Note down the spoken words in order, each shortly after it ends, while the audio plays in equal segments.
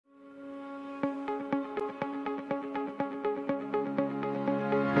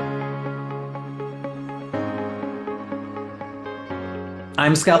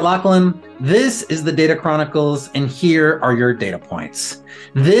I'm Scott Loughlin. This is the Data Chronicles, and here are your data points.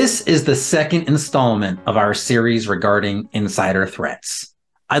 This is the second installment of our series regarding insider threats.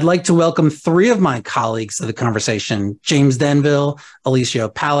 I'd like to welcome three of my colleagues to the conversation, James Denvil, Alicia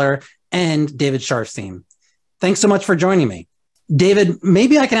Paller, and David Sharfstein. Thanks so much for joining me. David,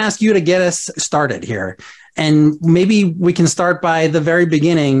 maybe I can ask you to get us started here. And maybe we can start by the very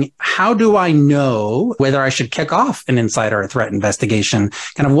beginning. How do I know whether I should kick off an insider threat investigation?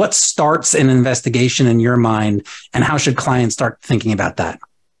 Kind of what starts an investigation in your mind, and how should clients start thinking about that?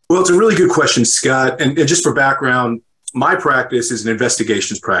 Well, it's a really good question, Scott. And just for background, my practice is an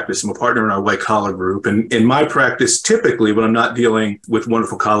investigations practice. I'm a partner in our white collar group. And in my practice, typically when I'm not dealing with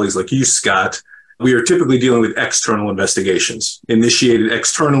wonderful colleagues like you, Scott, we are typically dealing with external investigations initiated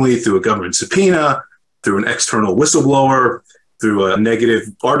externally through a government subpoena, through an external whistleblower, through a negative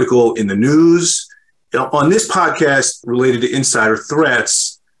article in the news. On this podcast related to insider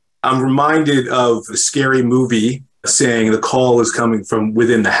threats, I'm reminded of a scary movie saying the call is coming from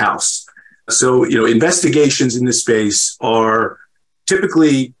within the house. So, investigations in this space are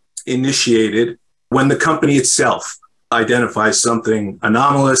typically initiated when the company itself identifies something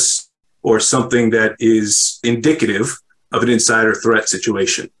anomalous or something that is indicative of an insider threat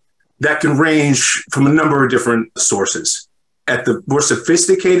situation. That can range from a number of different sources. At the more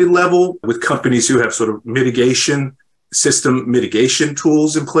sophisticated level, with companies who have sort of system mitigation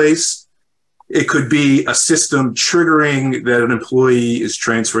tools in place, it could be a system triggering that an employee is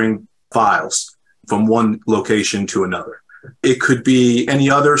transferring files from one location to another. It could be any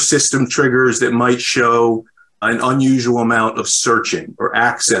other system triggers that might show an unusual amount of searching or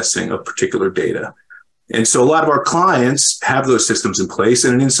accessing of particular data. And so a lot of our clients have those systems in place,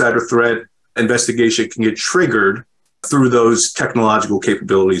 and an insider threat investigation can get triggered through those technological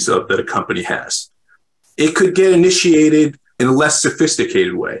capabilities that a company has. It could get initiated in a less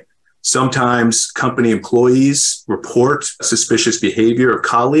sophisticated way. Sometimes company employees report suspicious behavior of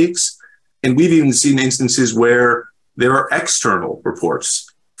colleagues, and we've even seen instances where there are external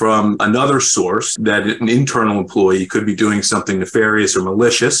reports from another source that an internal employee could be doing something nefarious or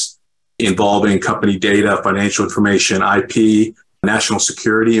malicious involving company data, financial information, IP, national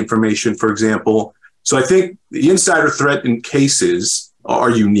security information, for example. So I think the insider threat in cases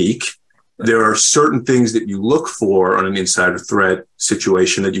are unique. There are certain things that you look for on an insider threat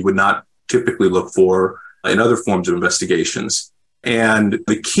situation that you would not typically look for in other forms of investigations. And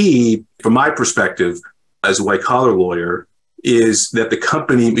the key, from my perspective as a white collar lawyer, is that the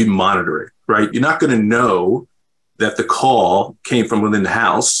company be monitoring, right? You're not going to know that the call came from within the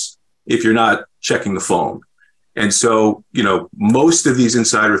house if you're not checking the phone. And so, most of these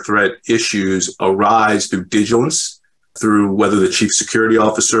insider threat issues arise through vigilance, through whether the chief security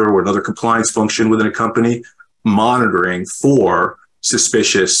officer or another compliance function within a company monitoring for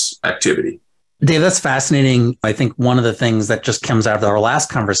suspicious activity. Dave, that's fascinating. I think one of the things that just comes out of our last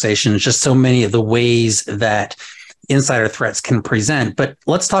conversation is just so many of the ways that insider threats can present. But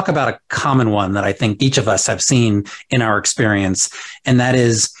let's talk about a common one that I think each of us have seen in our experience, and that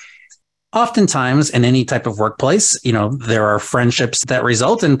is oftentimes in any type of workplace, there are friendships that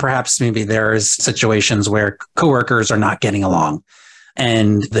result in perhaps maybe there's situations where coworkers are not getting along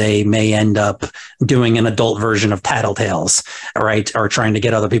and they may end up doing an adult version of tattletales, right? Or trying to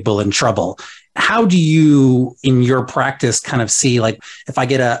get other people in trouble. How do you, in your practice, kind of see, like, if I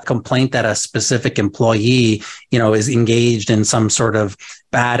get a complaint that a specific employee, is engaged in some sort of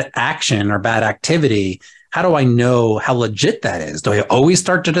bad action or bad activity, how do I know how legit that is? Do I always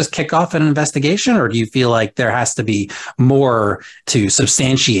start to just kick off an investigation, or do you feel like there has to be more to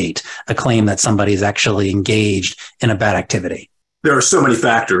substantiate a claim that somebody is actually engaged in a bad activity? There are so many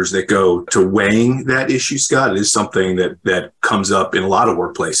factors that go to weighing that issue, Scott. It is something that comes up in a lot of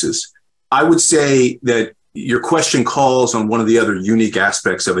workplaces. I would say that your question calls on one of the other unique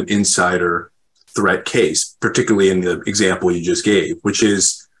aspects of an insider threat case, particularly in the example you just gave, which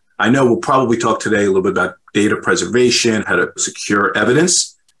is, I know we'll probably talk today a little bit about data preservation, how to secure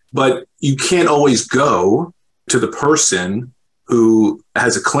evidence, but you can't always go to the person who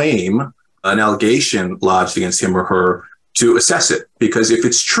has a claim, an allegation lodged against him or her, to assess it. Because if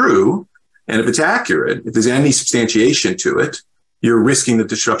it's true and if it's accurate, if there's any substantiation to it, you're risking the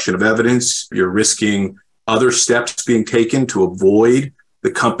destruction of evidence. You're risking other steps being taken to avoid the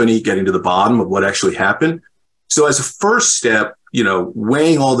company getting to the bottom of what actually happened. So as a first step,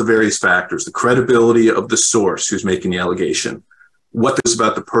 weighing all the various factors, the credibility of the source who's making the allegation, what there's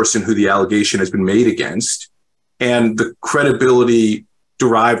about the person who the allegation has been made against, and the credibility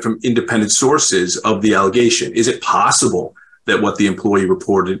derived from independent sources of the allegation. Is it possible that what the employee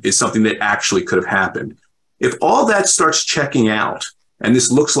reported is something that actually could have happened? If all that starts checking out and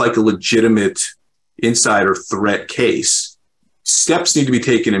this looks like a legitimate insider threat case, steps need to be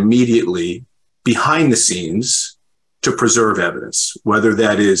taken immediately behind the scenes to preserve evidence, whether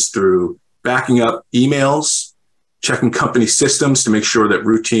that is through backing up emails, checking company systems to make sure that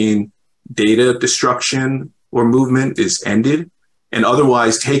routine data destruction or movement is ended, and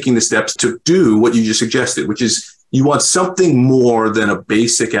otherwise taking the steps to do what you just suggested, which is you want something more than a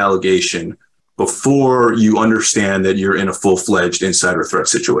basic allegation before you understand that you're in a full-fledged insider threat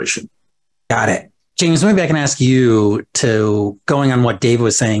situation. Got it. James, maybe I can ask you to, going on what Dave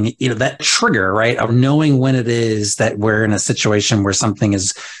was saying, that trigger, right, of knowing when it is that we're in a situation where something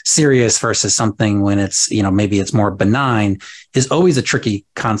is serious versus something when it's, maybe it's more benign, is always a tricky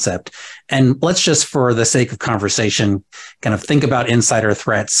concept. And let's just, for the sake of conversation, kind of think about insider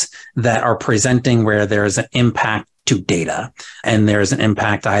threats that are presenting where there's an impact to data. And there's an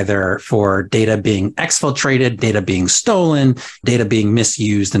impact either for data being exfiltrated, data being stolen, data being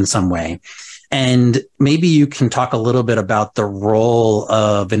misused in some way. And maybe you can talk a little bit about the role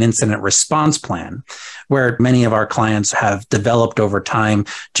of an incident response plan, where many of our clients have developed over time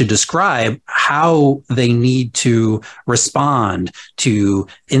to describe how they need to respond to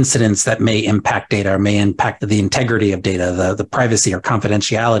incidents that may impact data or may impact the integrity of data, the privacy or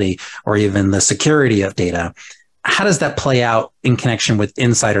confidentiality, or even the security of data. How does that play out in connection with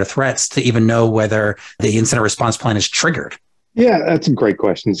insider threats to even know whether the incident response plan is triggered? Yeah, that's a great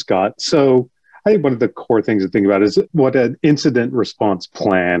question, Scott. So I think one of the core things to think about is what an incident response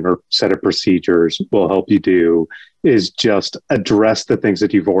plan or set of procedures will help you do is just address the things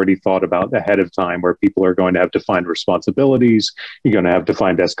that you've already thought about ahead of time, where people are going to have defined responsibilities, you're going to have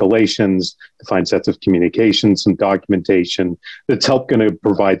defined escalations, defined sets of communication, some documentation that's going to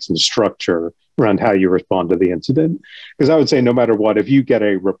provide some structure around how you respond to the incident. Because I would say no matter what, if you get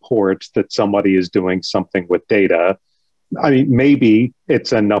a report that somebody is doing something with data, maybe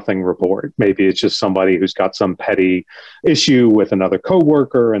it's a nothing report. Maybe it's just somebody who's got some petty issue with another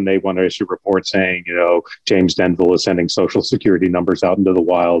coworker and they want to issue a report saying, James Denvil is sending social security numbers out into the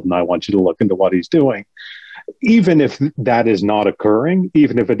wild and I want you to look into what he's doing. Even if that is not occurring,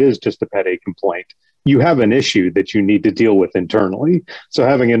 even if it is just a petty complaint, you have an issue that you need to deal with internally. So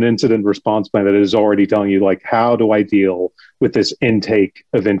having an incident response plan that is already telling you, how do I deal with this intake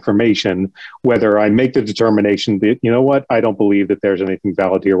of information, whether I make the determination that, I don't believe that there's anything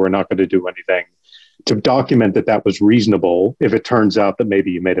valid here, we're not going to do anything, to document that was reasonable. If it turns out that maybe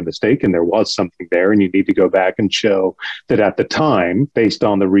you made a mistake and there was something there and you need to go back and show that at the time, based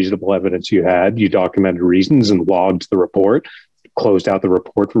on the reasonable evidence you had, you documented reasons and logged the report, closed out the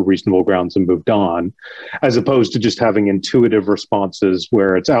report for reasonable grounds and moved on, as opposed to just having intuitive responses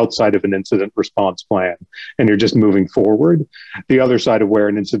where it's outside of an incident response plan and you're just moving forward. The other side of where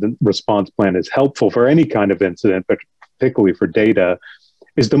an incident response plan is helpful for any kind of incident, but particularly for data,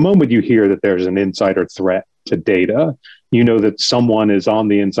 is the moment you hear that there's an insider threat to data, you know that someone is on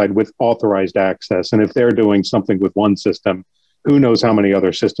the inside with authorized access. And if they're doing something with one system, who knows how many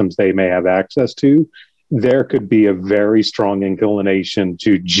other systems they may have access to. There could be a very strong inclination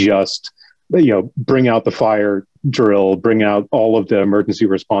to just, bring out the fire drill, bring out all of the emergency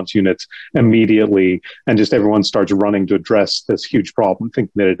response units immediately, and just everyone starts running to address this huge problem,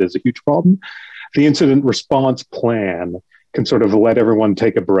 thinking that it is a huge problem. The incident response plan can sort of let everyone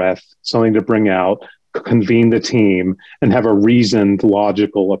take a breath, something to bring out, convene the team, and have a reasoned,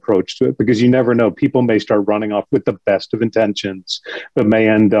 logical approach to it, because you never know. People may start running off with the best of intentions, but may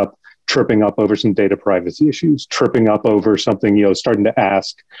end up tripping up over some data privacy issues, tripping up over something, starting to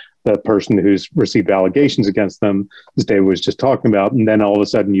ask the person who's received allegations against them, as Dave was just talking about, and then all of a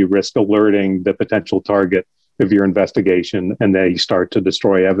sudden you risk alerting the potential target of your investigation and they start to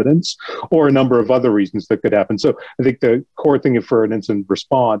destroy evidence, or a number of other reasons that could happen. So I think the core thing for an incident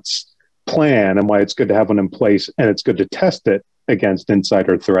response plan and why it's good to have one in place and it's good to test it against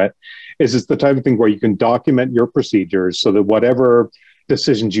insider threat is it's the type of thing where you can document your procedures so that whatever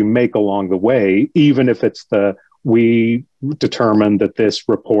decisions you make along the way, even if it's we determined that this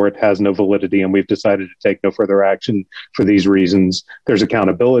report has no validity and we've decided to take no further action for these reasons, there's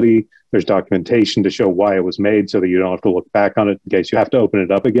accountability, there's documentation to show why it was made so that you don't have to look back on it in case you have to open it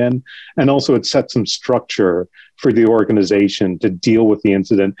up again. And also it sets some structure for the organization to deal with the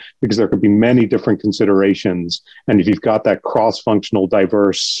incident, because there could be many different considerations. And if you've got that cross-functional,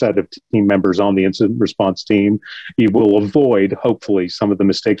 diverse set of team members on the incident response team, you will avoid, hopefully, some of the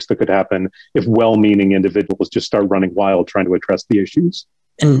mistakes that could happen if well-meaning individuals just start running wild trying to address the issues.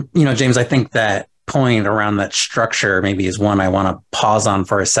 And, James, I think that point around that structure maybe is one I want to pause on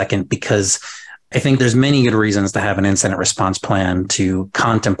for a second, because I think there's many good reasons to have an incident response plan to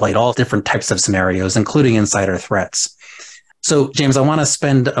contemplate all different types of scenarios, including insider threats. So, James, I want to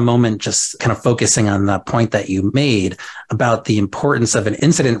spend a moment just kind of focusing on the point that you made about the importance of an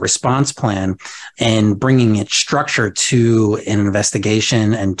incident response plan and bringing its structure to an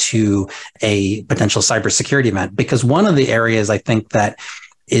investigation and to a potential cybersecurity event. Because one of the areas I think that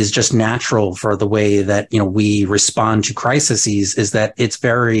is just natural for the way that, we respond to crises is that it's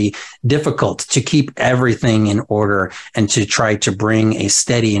very difficult to keep everything in order and to try to bring a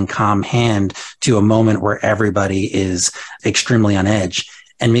steady and calm hand to a moment where everybody is extremely on edge.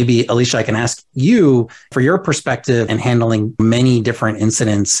 And maybe, Alicia, I can ask you for your perspective in handling many different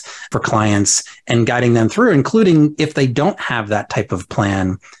incidents for clients and guiding them through, including if they don't have that type of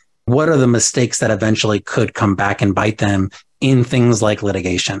plan, what are the mistakes that eventually could come back and bite them in things like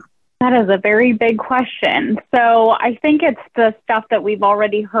litigation? That is a very big question. So I think it's the stuff that we've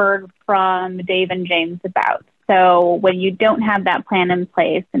already heard from Dave and James about. So when you don't have that plan in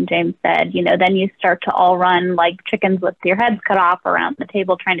place, and James said, then you start to all run like chickens with your heads cut off around the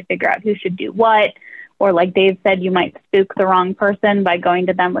table trying to figure out who should do what. Or like Dave said, you might spook the wrong person by going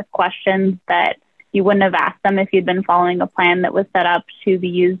to them with questions that you wouldn't have asked them if you'd been following a plan that was set up to be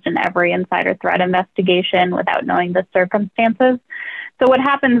used in every insider threat investigation without knowing the circumstances. So what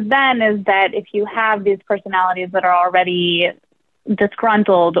happens then is that if you have these personalities that are already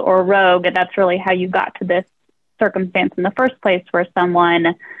disgruntled or rogue, and that's really how you got to this circumstance in the first place, where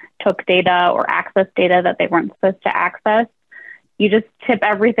someone took data or accessed data that they weren't supposed to access, you just tip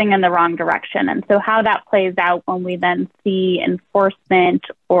everything in the wrong direction. And so how that plays out when we then see enforcement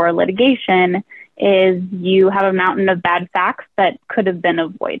or litigation is you have a mountain of bad facts that could have been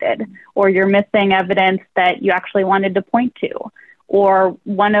avoided, or you're missing evidence that you actually wanted to point to. Or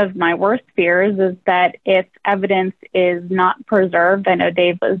one of my worst fears is that if evidence is not preserved, I know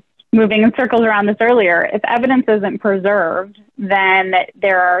Dave was moving in circles around this earlier, if evidence isn't preserved, then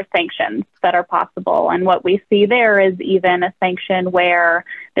there are sanctions that are possible. And what we see there is even a sanction where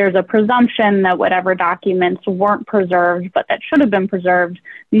there's a presumption that whatever documents weren't preserved, but that should have been preserved,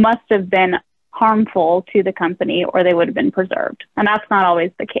 must have been harmful to the company, or they would have been preserved. And that's not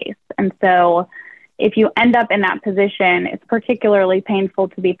always the case. And so if you end up in that position, it's particularly painful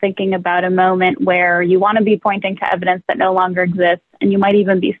to be thinking about a moment where you want to be pointing to evidence that no longer exists, and you might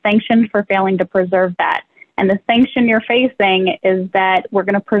even be sanctioned for failing to preserve that. And the sanction you're facing is that we're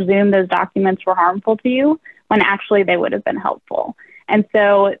going to presume those documents were harmful to you when actually they would have been helpful. And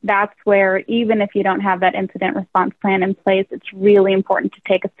so that's where, even if you don't have that incident response plan in place, it's really important to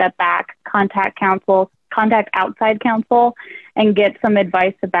take a step back, contact counsel, contact outside counsel, and get some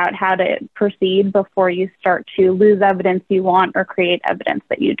advice about how to proceed before you start to lose evidence you want or create evidence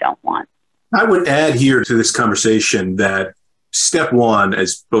that you don't want. I would add here to this conversation that step one,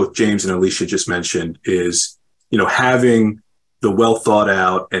 as both James and Alicia just mentioned, is, having the well thought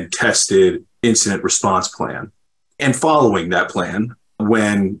out and tested incident response plan and following that plan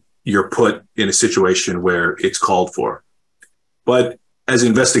when you're put in a situation where it's called for. But as an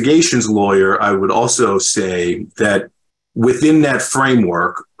investigations lawyer, I would also say that within that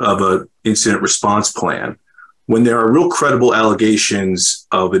framework of an incident response plan, when there are real credible allegations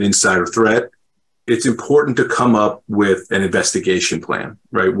of an insider threat, it's important to come up with an investigation plan,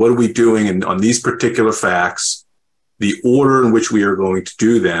 right? What are we doing on these particular facts, the order in which we are going to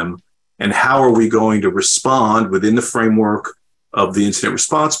do them, and how are we going to respond within the framework of the incident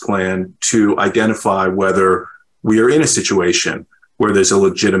response plan to identify whether we are in a situation where there's a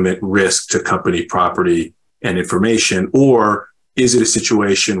legitimate risk to company property and information, or is it a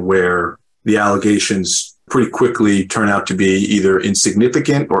situation where the allegations pretty quickly turn out to be either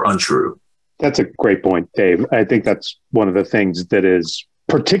insignificant or untrue? That's a great point, Dave. I think that's one of the things that is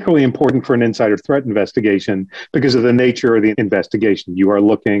particularly important for an insider threat investigation because of the nature of the investigation. You are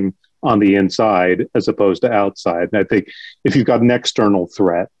looking on the inside as opposed to outside. And I think if you've got an external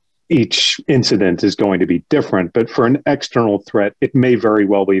threat, each incident is going to be different. But for an external threat, it may very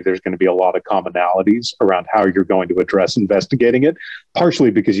well be there's going to be a lot of commonalities around how you're going to address investigating it,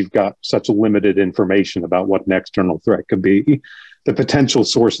 partially because you've got such limited information about what an external threat could be. The potential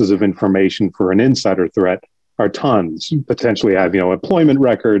sources of information for an insider threat are tons. You potentially have, employment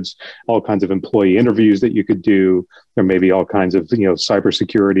records, all kinds of employee interviews that you could do. There may be all kinds of,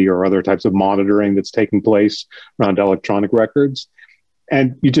 cybersecurity or other types of monitoring that's taking place around electronic records.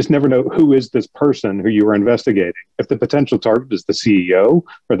 And you just never know who is this person who you are investigating. If the potential target is the CEO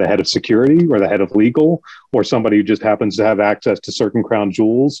or the head of security or the head of legal or somebody who just happens to have access to certain crown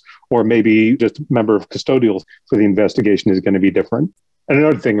jewels or maybe just a member of custodials for the investigation is going to be different. And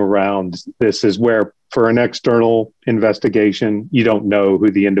another thing around this is where for an external investigation, you don't know who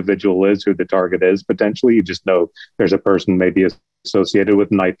the individual is, who the target is. Potentially, you just know there's a person maybe associated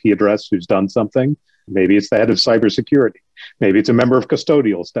with an IP address who's done something. Maybe it's the head of cybersecurity. Maybe it's a member of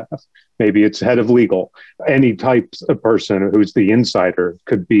custodial staff. Maybe it's head of legal. Any type of person who's the insider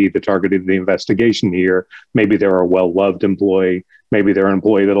could be the target of the investigation here. Maybe they're a well-loved employee. Maybe they're an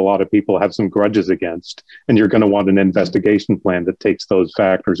employee that a lot of people have some grudges against. And you're going to want an investigation plan that takes those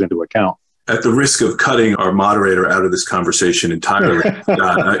factors into account. At the risk of cutting our moderator out of this conversation entirely,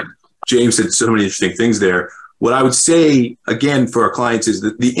 James said so many interesting things there. What I would say, again, for our clients is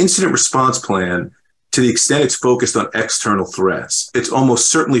that the incident response plan, to the extent it's focused on external threats, it's almost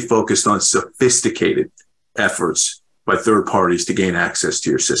certainly focused on sophisticated efforts by third parties to gain access to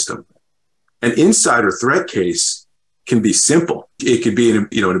your system. An insider threat case can be simple. It could be an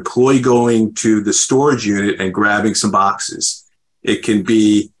employee going to the storage unit and grabbing some boxes. It can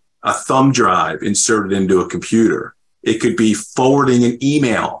be a thumb drive inserted into a computer. It could be forwarding an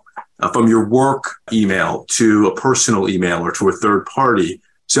email from your work email to a personal email or to a third party.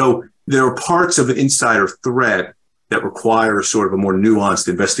 So there are parts of an insider threat that require sort of a more nuanced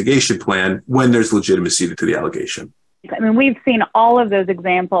investigation plan when there's legitimacy to the allegation. I mean, we've seen all of those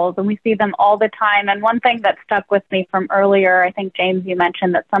examples and we see them all the time. And one thing that stuck with me from earlier, I think, James, you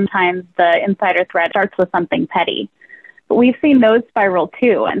mentioned that sometimes the insider threat starts with something petty. But we've seen those spiral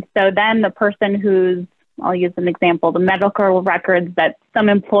too. And so then the person who's, I'll use an example, the medical records that some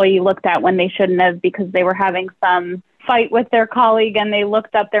employee looked at when they shouldn't have because they were having some fight with their colleague and they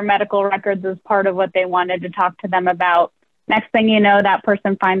looked up their medical records as part of what they wanted to talk to them about. Next thing you know, that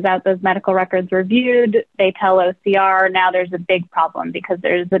person finds out those medical records were viewed. They tell OCR. Now there's a big problem because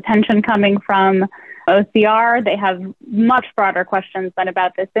there's attention coming from OCR. They have much broader questions than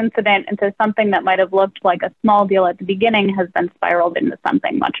about this incident. And so something that might have looked like a small deal at the beginning has been spiraled into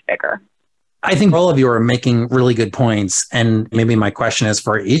something much bigger. I think all of you are making really good points. And maybe my question is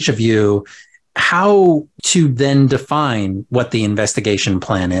for each of you, how to then define what the investigation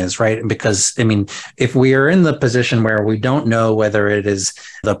plan is, right? Because, I mean, if we are in the position where we don't know whether it is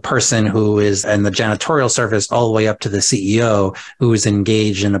the person who is in the janitorial service all the way up to the CEO who is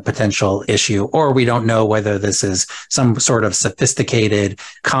engaged in a potential issue, or we don't know whether this is some sort of sophisticated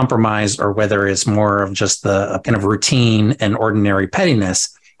compromise or whether it's more of just the kind of routine and ordinary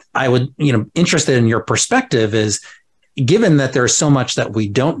pettiness, I would, interested in your perspective is, given that there's so much that we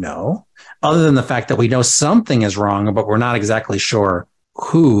don't know, other than the fact that we know something is wrong, but we're not exactly sure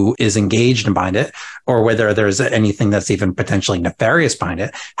who is engaged behind it or whether there's anything that's even potentially nefarious behind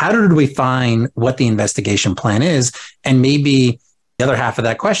it, how did we find what the investigation plan is? And maybe the other half of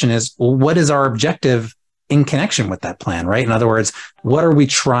that question is, well, what is our objective in connection with that plan, right? In other words, what are we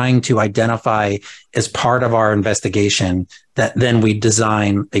trying to identify as part of our investigation that then we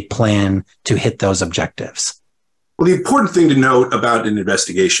design a plan to hit those objectives? Well, the important thing to note about an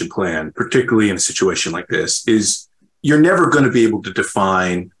investigation plan, particularly in a situation like this, is you're never going to be able to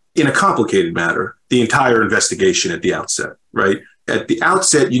define, in a complicated matter, the entire investigation at the outset, right? At the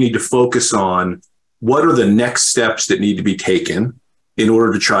outset, you need to focus on what are the next steps that need to be taken in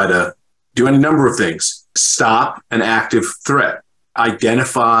order to try to do any number of things. Stop an active threat,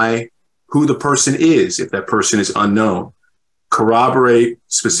 identify who the person is if that person is unknown, corroborate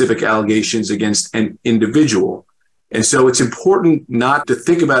specific allegations against an individual. And so it's important not to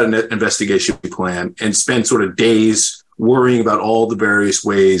think about an investigation plan and spend sort of days worrying about all the various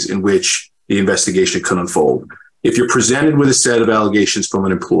ways in which the investigation can unfold. If you're presented with a set of allegations from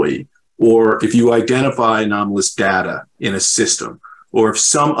an employee, or if you identify anomalous data in a system, or if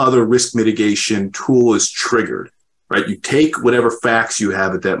some other risk mitigation tool is triggered, right? You take whatever facts you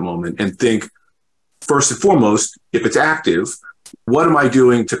have at that moment and think, first and foremost, if it's active, what am I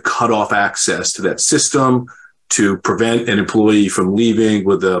doing to cut off access to that system, to prevent an employee from leaving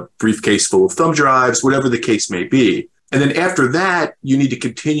with a briefcase full of thumb drives, whatever the case may be. And then after that, you need to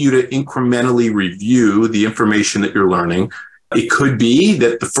continue to incrementally review the information that you're learning. It could be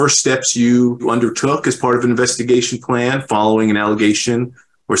that the first steps you undertook as part of an investigation plan following an allegation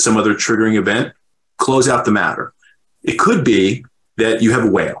or some other triggering event, close out the matter. It could be that you have a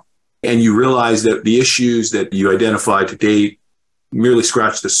whale and you realize that the issues that you identified to date merely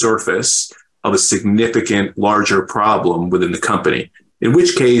scratch the surface of a significant, larger problem within the company. In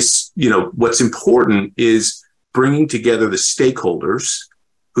which case, what's important is bringing together the stakeholders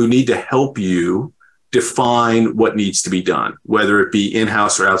who need to help you define what needs to be done, whether it be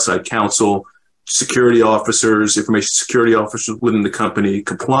in-house or outside counsel, security officers, information security officers within the company,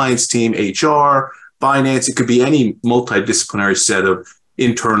 compliance team, HR, finance. It could be any multidisciplinary set of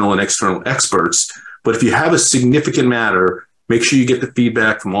internal and external experts. But if you have a significant matter, make sure you get the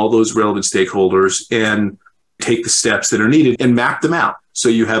feedback from all those relevant stakeholders and take the steps that are needed and map them out so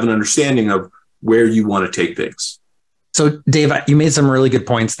you have an understanding of where you want to take things. So, Dave, you made some really good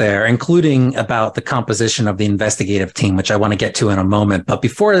points there, including about the composition of the investigative team, which I want to get to in a moment. But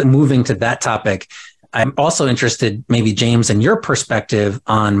before moving to that topic, I'm also interested, maybe, James, in your perspective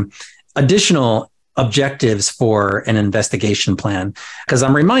on additional objectives for an investigation plan. Because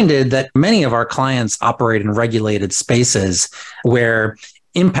I'm reminded that many of our clients operate in regulated spaces where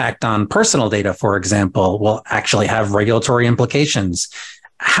impact on personal data, for example, will actually have regulatory implications.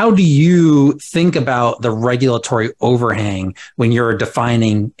 How do you think about the regulatory overhang when you're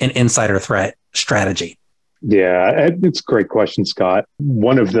defining an insider threat strategy? Yeah, it's a great question, Scott.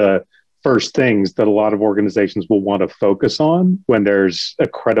 One of the first things that a lot of organizations will want to focus on when there's a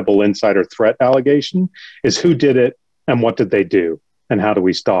credible insider threat allegation is who did it and what did they do and how do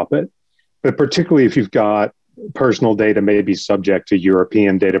we stop it? But particularly if you've got personal data may be subject to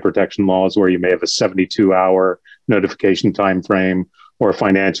European data protection laws where you may have a 72-hour notification time frame, or a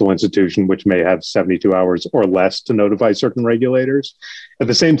financial institution which may have 72 hours or less to notify certain regulators. At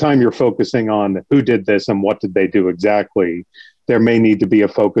the same time, you're focusing on who did this and what did they do exactly. There may need to be a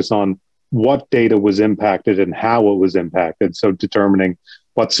focus on what data was impacted and how it was impacted. So determining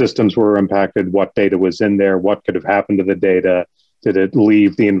what systems were impacted, what data was in there, what could have happened to the data. Did it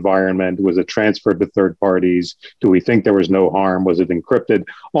leave the environment? Was it transferred to third parties? Do we think there was no harm? Was it encrypted?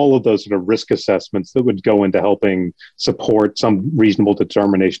 All of those sort of risk assessments that would go into helping support some reasonable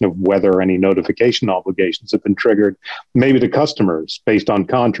determination of whether any notification obligations have been triggered, maybe to customers based on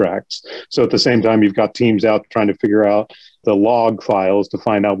contracts. So at the same time, you've got teams out trying to figure out the log files to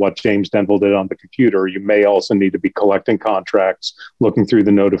find out what James Denvil did on the computer. You may also need to be collecting contracts, looking through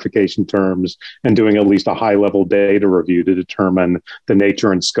the notification terms, and doing at least a high-level data review to determine the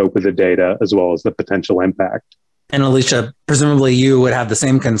nature and scope of the data, as well as the potential impact. And Alicia, presumably you would have the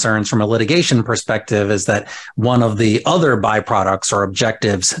same concerns from a litigation perspective, is that one of the other byproducts or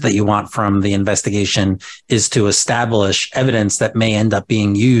objectives that you want from the investigation is to establish evidence that may end up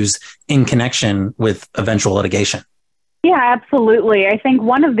being used in connection with eventual litigation. Yeah, absolutely. I think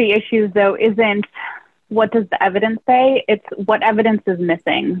one of the issues, though, isn't what does the evidence say? It's what evidence is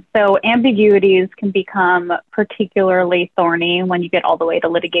missing. So ambiguities can become particularly thorny when you get all the way to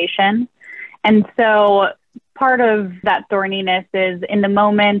litigation. And so part of that thorniness is in the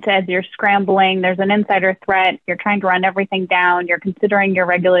moment as you're scrambling, there's an insider threat, you're trying to run everything down, you're considering your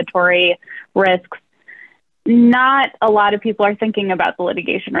regulatory risks. Not a lot of people are thinking about the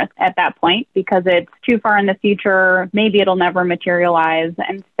litigation risk at that point because it's too far in the future. Maybe it'll never materialize.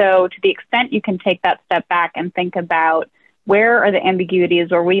 And so to the extent you can take that step back and think about where are the ambiguities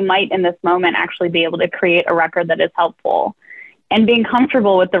where we might in this moment actually be able to create a record that is helpful, and being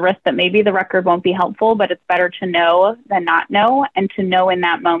comfortable with the risk that maybe the record won't be helpful, but it's better to know than not know, and to know in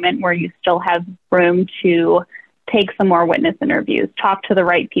that moment where you still have room to take some more witness interviews, talk to the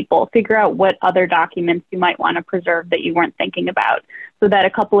right people, figure out what other documents you might want to preserve that you weren't thinking about, so that a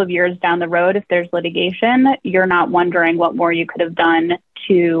couple of years down the road, if there's litigation, you're not wondering what more you could have done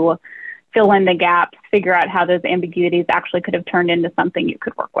to fill in the gaps, figure out how those ambiguities actually could have turned into something you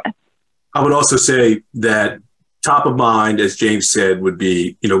could work with. I would also say that top of mind, as James said, would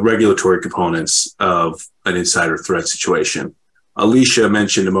be, regulatory components of an insider threat situation. Alicia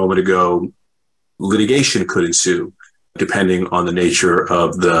mentioned a moment ago, litigation could ensue depending on the nature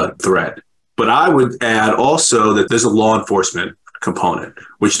of the threat. But I would add also that there's a law enforcement component,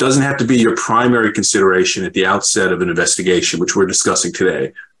 which doesn't have to be your primary consideration at the outset of an investigation, which we're discussing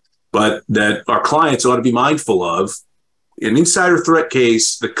today, but that our clients ought to be mindful of. In an insider threat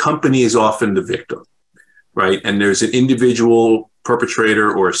case, the company is often the victim, right? And there's an individual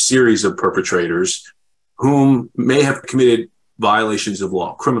perpetrator or a series of perpetrators whom may have committed violations of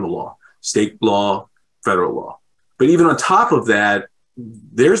law, criminal law, state law, federal law. But even on top of that,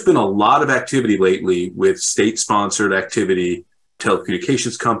 there's been a lot of activity lately with state-sponsored activity,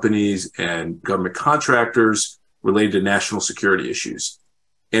 telecommunications companies and government contractors related to national security issues.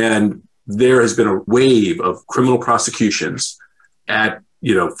 And there has been a wave of criminal prosecutions at,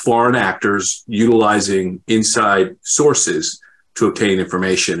 foreign actors utilizing inside sources to obtain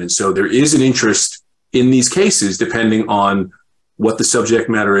information. And so there is an interest in these cases, depending on what the subject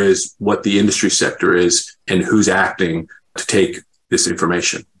matter is, what the industry sector is, and who's acting to take this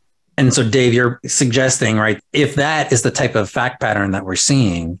information. And so, Dave, you're suggesting, right, if that is the type of fact pattern that we're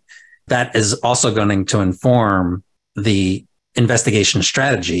seeing, that is also going to inform the investigation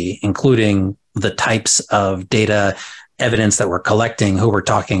strategy, including the types of data evidence that we're collecting, who we're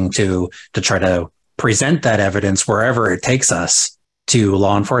talking to try to present that evidence wherever it takes us to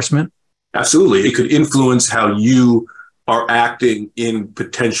law enforcement? Absolutely. It could influence how you are acting in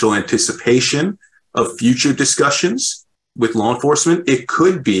potential anticipation of future discussions with law enforcement. It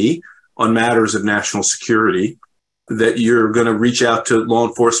could be on matters of national security that you're going to reach out to law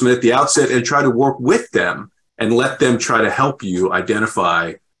enforcement at the outset and try to work with them and let them try to help you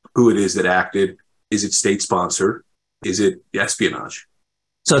identify who it is that acted. Is it state sponsored? Is it espionage?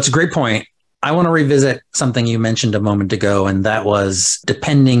 So it's a great point. I want to revisit something you mentioned a moment ago, and that was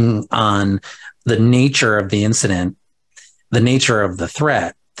depending on the nature of the incident, the nature of the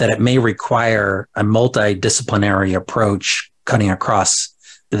threat, that it may require a multidisciplinary approach cutting across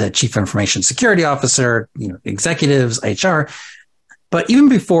the chief information security officer, executives, HR. But even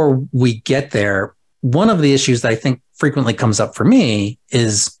before we get there, one of the issues that I think frequently comes up for me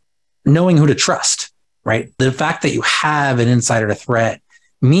is knowing who to trust, right? The fact that you have an insider threat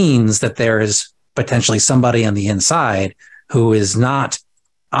means that there is potentially somebody on the inside who is not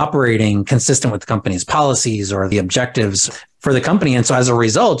operating consistent with the company's policies or the objectives for the company. And so as a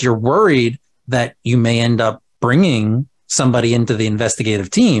result, you're worried that you may end up bringing somebody into the investigative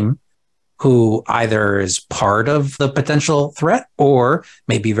team who either is part of the potential threat or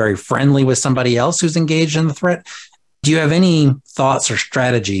may be very friendly with somebody else who's engaged in the threat. Do you have any thoughts or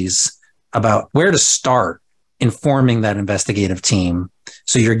strategies about where to start informing that investigative team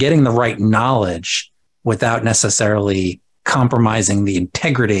so you're getting the right knowledge without necessarily compromising the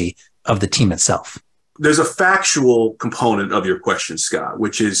integrity of the team itself? There's a factual component of your question, Scott,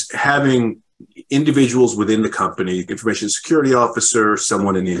 which is having individuals within the company, information security officer,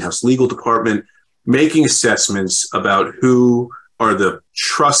 someone in the in-house legal department, making assessments about who are the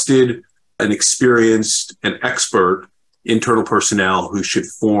trusted and experienced and expert internal personnel who should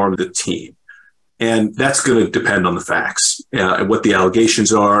form the team. And that's going to depend on the facts and what the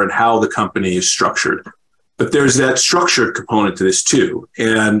allegations are and how the company is structured. But there's that structured component to this too.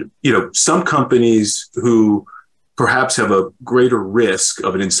 And, some companies who perhaps have a greater risk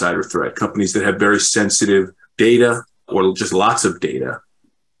of an insider threat, companies that have very sensitive data or just lots of data,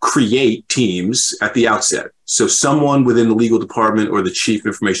 create teams at the outset. So someone within the legal department or the chief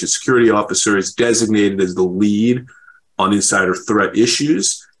information security officer is designated as the lead on insider threat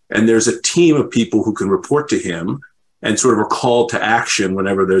issues. And there's a team of people who can report to him and sort of are called to action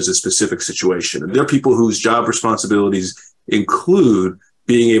whenever there's a specific situation. And there are people whose job responsibilities include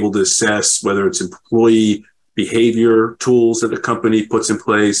being able to assess whether it's employee behavior tools that the company puts in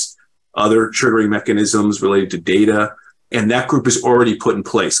place, other triggering mechanisms related to data. And that group is already put in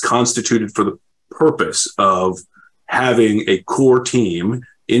place, constituted for the purpose of having a core team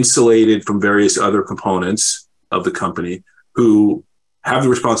insulated from various other components of the company who have the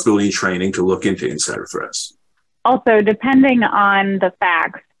responsibility and training to look into insider threats. Also, depending on the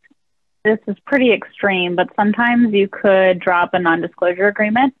facts, this is pretty extreme, but sometimes you could drop a non-disclosure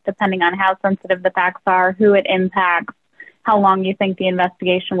agreement, depending on how sensitive the facts are, who it impacts, how long you think the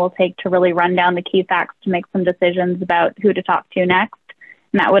investigation will take to really run down the key facts to make some decisions about who to talk to next.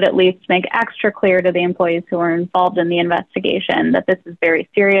 And that would at least make extra clear to the employees who are involved in the investigation that this is very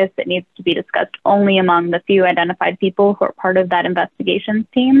serious. It needs to be discussed only among the few identified people who are part of that investigations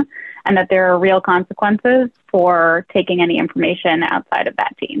team, and that there are real consequences for taking any information outside of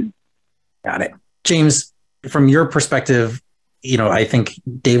that team. Got it. James, from your perspective, I think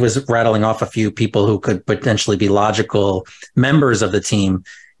Dave was rattling off a few people who could potentially be logical members of the team.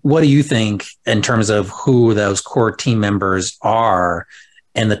 What do you think in terms of who those core team members are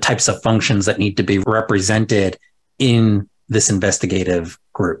and the types of functions that need to be represented in this investigative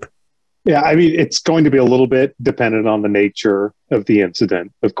group? Yeah, it's going to be a little bit dependent on the nature of the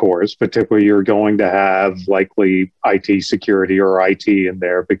incident, of course. Particularly, you're going to have likely IT security or IT in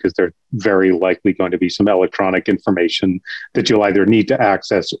there because there's very likely going to be some electronic information that you'll either need to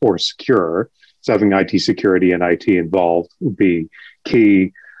access or secure. So having IT security and IT involved would be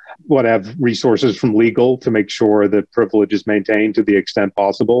key. Would have resources from legal to make sure that privilege is maintained to the extent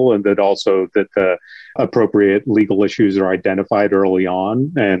possible, and that also that the appropriate legal issues are identified early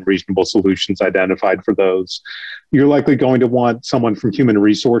on and reasonable solutions identified for those. You're likely going to want someone from human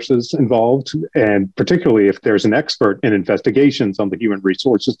resources involved, and particularly if there's an expert in investigations on the human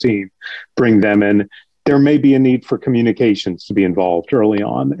resources team, bring them in. There may be a need for communications to be involved early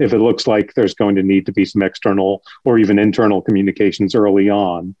on. If it looks like there's going to need to be some external or even internal communications early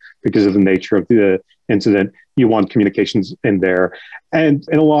on because of the nature of the incident, you want communications in there. And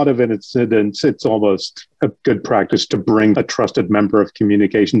in a lot of incidents, it's almost a good practice to bring a trusted member of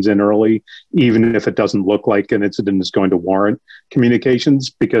communications in early, even if it doesn't look like an incident is going to warrant communications,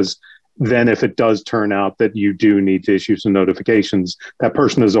 because then if it does turn out that you do need to issue some notifications, that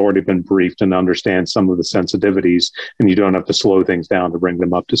person has already been briefed and understands some of the sensitivities, and you don't have to slow things down to bring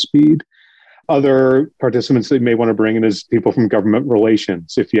them up to speed. Other participants that you may want to bring in is people from government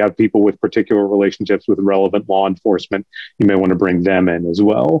relations. If you have people with particular relationships with relevant law enforcement, you may want to bring them in as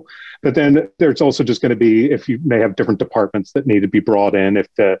well. But then there's also just going to be, if you may have different departments that need to be brought in, if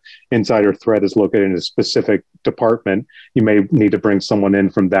the insider threat is located in a specific department, you may need to bring someone in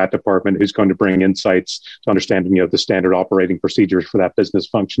from that department who's going to bring insights to understanding, the standard operating procedures for that business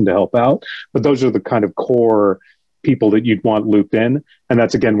function to help out. But those are the kind of core people that you'd want looped in. And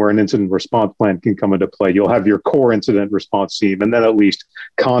that's, again, where an incident response plan can come into play. You'll have your core incident response team, and then at least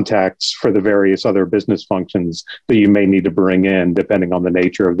contacts for the various other business functions that you may need to bring in, depending on the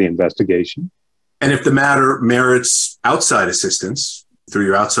nature of the investigation. And if the matter merits outside assistance through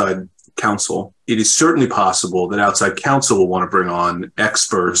your outside counsel, it is certainly possible that outside counsel will want to bring on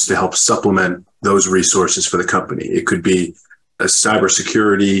experts to help supplement those resources for the company. It could be a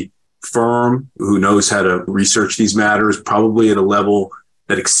cybersecurity firm who knows how to research these matters, probably at a level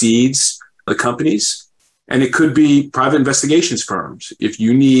that exceeds the company's. And it could be private investigations firms. If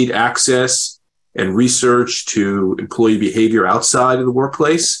you need access and research to employee behavior outside of the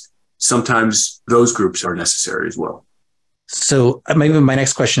workplace, sometimes those groups are necessary as well. So maybe my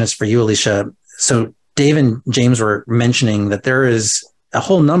next question is for you, Alicia. So Dave and James were mentioning that there is a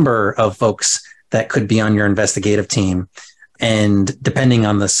whole number of folks that could be on your investigative team. And depending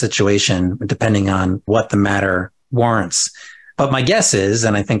on the situation, depending on what the matter warrants. But my guess is,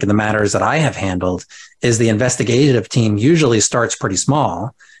 and I think in the matters that I have handled, is the investigative team usually starts pretty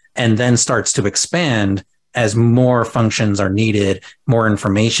small and then starts to expand as more functions are needed, more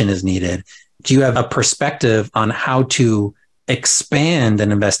information is needed. Do you have a perspective on how to expand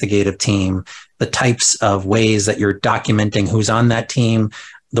an investigative team, the types of ways that you're documenting who's on that team,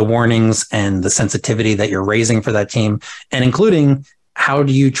 the warnings and the sensitivity that you're raising for that team, and including how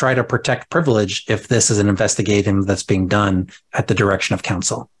do you try to protect privilege if this is an investigation that's being done at the direction of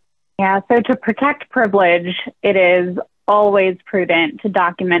counsel? Yeah, so to protect privilege, it is always prudent to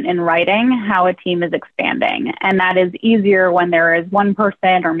document in writing how a team is expanding. And that is easier when there is one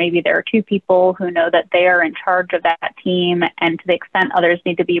person or maybe there are two people who know that they are in charge of that team. And to the extent others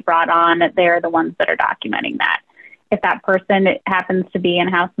need to be brought on, they're the ones that are documenting that. If that person happens to be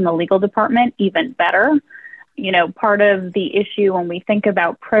in-house in the legal department, even better. Part of the issue when we think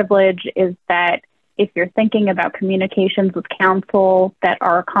about privilege is that if you're thinking about communications with counsel that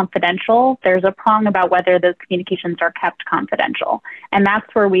are confidential, there's a prong about whether those communications are kept confidential. And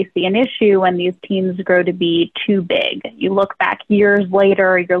that's where we see an issue when these teams grow to be too big. You look back years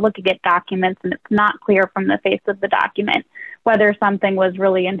later, you're looking at documents, and it's not clear from the face of the document whether something was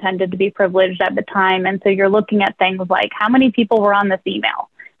really intended to be privileged at the time. And so you're looking at things like how many people were on this email?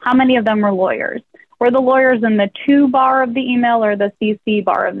 How many of them were lawyers? Were the lawyers in the to bar of the email or the CC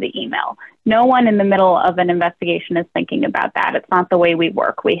bar of the email? No one in the middle of an investigation is thinking about that. It's not the way we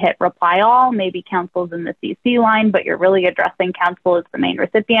work. We hit reply all, maybe counsel's in the CC line, but you're really addressing counsel as the main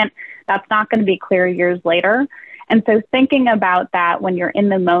recipient. That's not going to be clear years later. And so thinking about that when you're in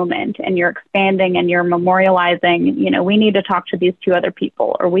the moment and you're expanding and you're memorializing, we need to talk to these two other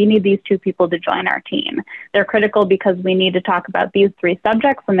people, or we need these two people to join our team. They're critical because we need to talk about these three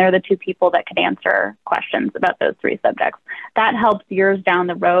subjects, and they're the two people that could answer questions about those three subjects. That helps years down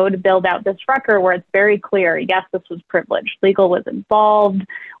the road build out this record where it's very clear, yes, this was privileged. Legal was involved.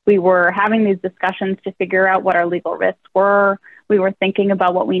 We were having these discussions to figure out what our legal risks were. We were thinking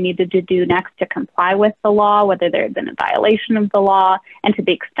about what we needed to do next to comply with the law, whether there had been a violation of the law. And to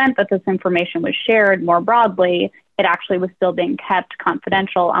the extent that this information was shared more broadly, it actually was still being kept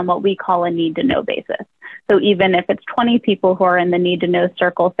confidential on what we call a need-to-know basis. So even if it's 20 people who are in the need-to-know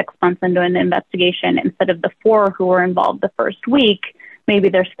circle 6 months into an investigation, instead of the 4 who were involved the first week, maybe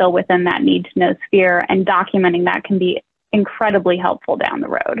they're still within that need-to-know sphere, and documenting that can be incredibly helpful down the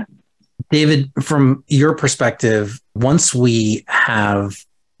road. David, from your perspective, once we have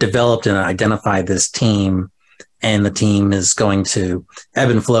developed and identified this team, and the team is going to ebb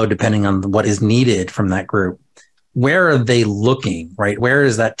and flow depending on what is needed from that group, where are they looking, right? Where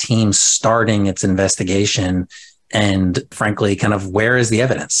is that team starting its investigation? And frankly, kind of where is the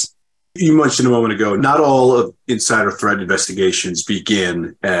evidence? You mentioned a moment ago, not all of insider threat investigations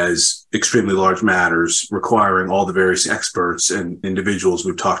begin as extremely large matters requiring all the various experts and individuals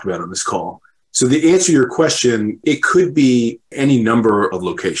we've talked about on this call. So the answer to your question, it could be any number of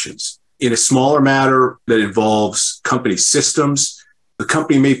locations. In a smaller matter that involves company systems, the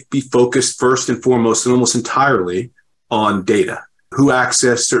company may be focused first and foremost and almost entirely on data. Who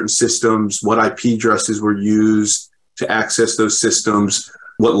accessed certain systems, what IP addresses were used to access those systems,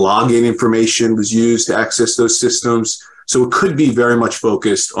 what login information was used to access those systems. So it could be very much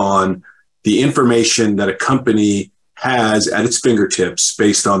focused on the information that a company has at its fingertips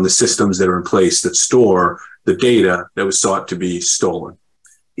based on the systems that are in place that store the data that was sought to be stolen.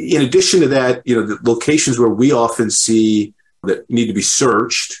 In addition to that, the locations where we often see that need to be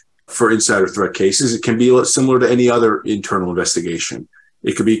searched for insider threat cases, it can be similar to any other internal investigation.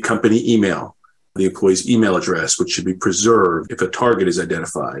 It could be company email, the employee's email address, which should be preserved if a target is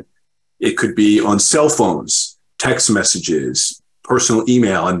identified. It could be on cell phones, text messages, personal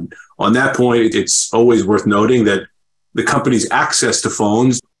email. And on that point, it's always worth noting that the company's access to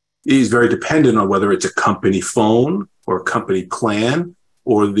phones is very dependent on whether it's a company phone or a company plan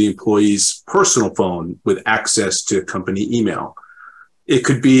or the employee's personal phone with access to company email. It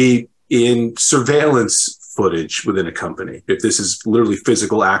could be in surveillance footage within a company. If this is literally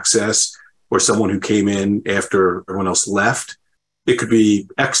physical access or someone who came in after everyone else left. It could be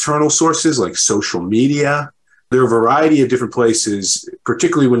external sources like social media. There are a variety of different places,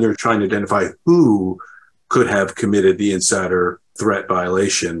 particularly when you're trying to identify who could have committed the insider threat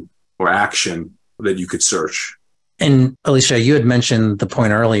violation or action that you could search. And Alicia, you had mentioned the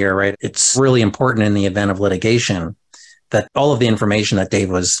point earlier, right? It's really important in the event of litigation that all of the information that Dave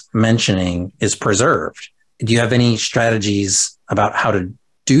was mentioning is preserved. Do you have any strategies about how to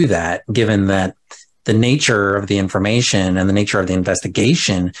do that, given that the nature of the information and the nature of the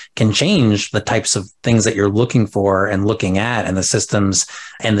investigation can change the types of things that you're looking for and looking at and the systems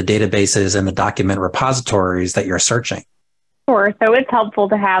and the databases and the document repositories that you're searching? Sure. So it's helpful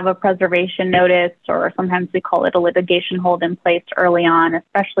to have a preservation notice, or sometimes we call it a litigation hold, in place early on,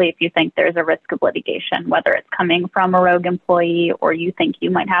 especially if you think there's a risk of litigation, whether it's coming from a rogue employee or you think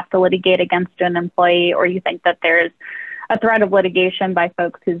you might have to litigate against an employee, or you think that there's a threat of litigation by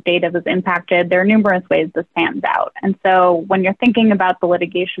folks whose data was impacted. There are numerous ways this pans out. And so when you're thinking about the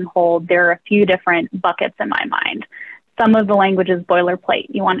litigation hold, there are a few different buckets in my mind. Some of the language is boilerplate.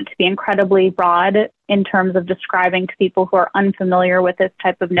 You want it to be incredibly broad in terms of describing to people who are unfamiliar with this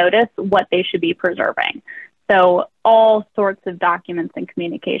type of notice what they should be preserving. So all sorts of documents and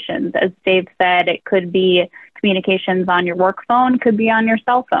communications. As Dave said, it could be communications on your work phone, could be on your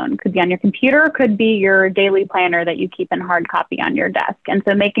cell phone, could be on your computer, could be your daily planner that you keep in hard copy on your desk. And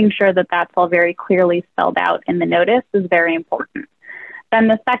so making sure that that's all very clearly spelled out in the notice is very important. Then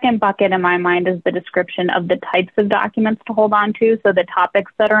the second bucket in my mind is the description of the types of documents to hold on to, so the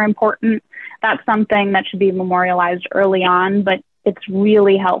topics that are important. That's something that should be memorialized early on, but it's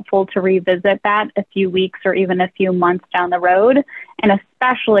really helpful to revisit that a few weeks or even a few months down the road. And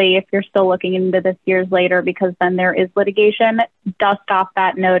especially if you're still looking into this years later, because then there is litigation, dust off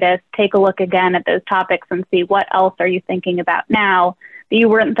that notice, take a look again at those topics and see what else are you thinking about now that you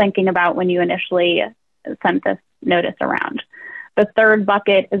weren't thinking about when you initially sent this notice around. The third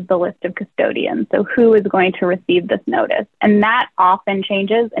bucket is the list of custodians. So who is going to receive this notice? And that often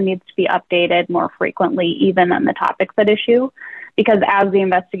changes and needs to be updated more frequently, even on the topics at issue, because as the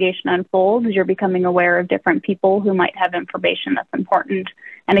investigation unfolds, you're becoming aware of different people who might have information that's important.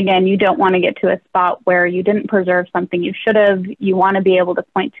 And again, you don't want to get to a spot where you didn't preserve something you should have. You want to be able to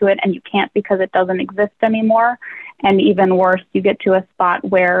point to it, and you can't because it doesn't exist anymore. And even worse, you get to a spot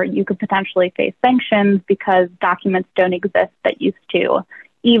where you could potentially face sanctions because documents don't exist that used to.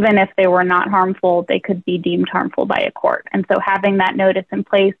 Even if they were not harmful, they could be deemed harmful by a court. And so having that notice in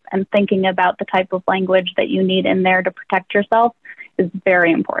place and thinking about the type of language that you need in there to protect yourself is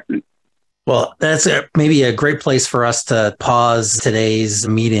very important. Well, that's maybe a great place for us to pause today's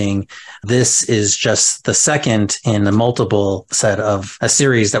meeting. This is just the second in a multiple set of a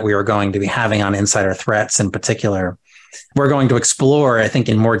series that we are going to be having on insider threats in particular. We're going to explore, I think,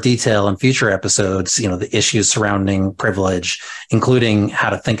 in more detail in future episodes, the issues surrounding privilege, including how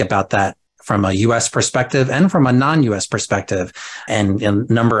to think about that from a U.S. perspective and from a non-U.S. perspective. And in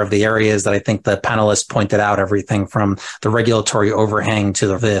a number of the areas that I think the panelists pointed out, everything from the regulatory overhang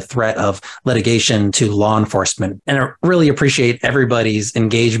to the threat of litigation to law enforcement. And I really appreciate everybody's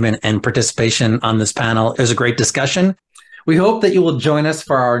engagement and participation on this panel. It was a great discussion. We hope that you will join us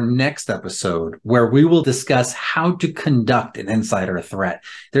for our next episode, where we will discuss how to conduct an insider threat.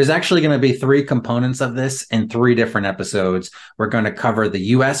 There's actually going to be 3 components of this in 3 different episodes. We're going to cover the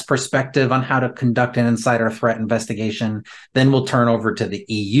U.S. perspective on how to conduct an insider threat investigation. Then we'll turn over to the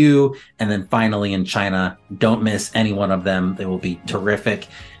EU, and then finally in China. Don't miss any one of them. They will be terrific.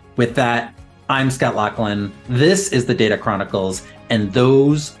 With that, I'm Scott Loughlin. This is the Data Chronicles, and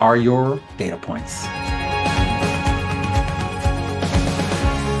those are your data points.